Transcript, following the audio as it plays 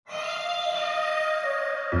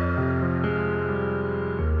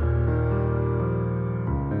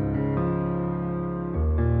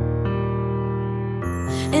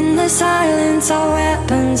In the silence, our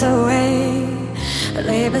weapons away. I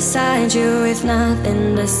lay beside you with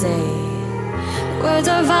nothing to say. Words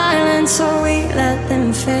are violent, so we let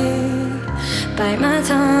them fade. Bite my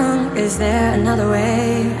tongue, is there another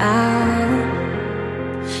way out?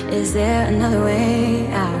 Is there another way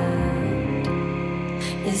out?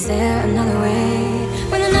 Is there another way?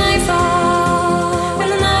 When the night falls, when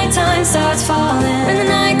the nighttime starts falling, when the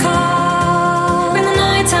night calls, when the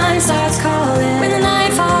nighttime starts calling, when the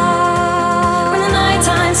night falls, when the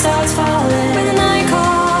nighttime starts falling, when the night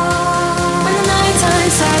calls, when the nighttime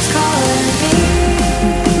starts calling me.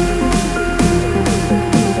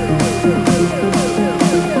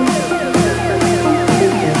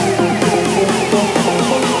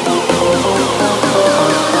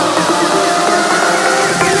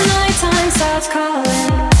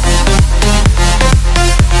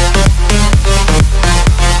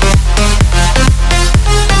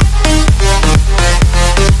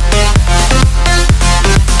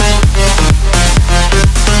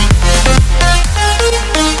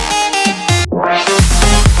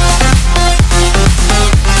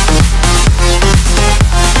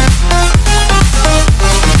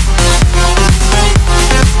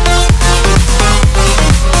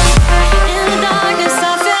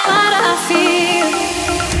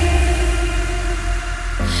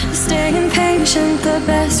 The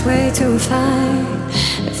best way to fight.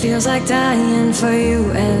 It feels like dying for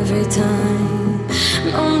you every time.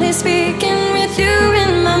 I'm only speaking with you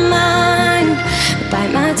in my mind.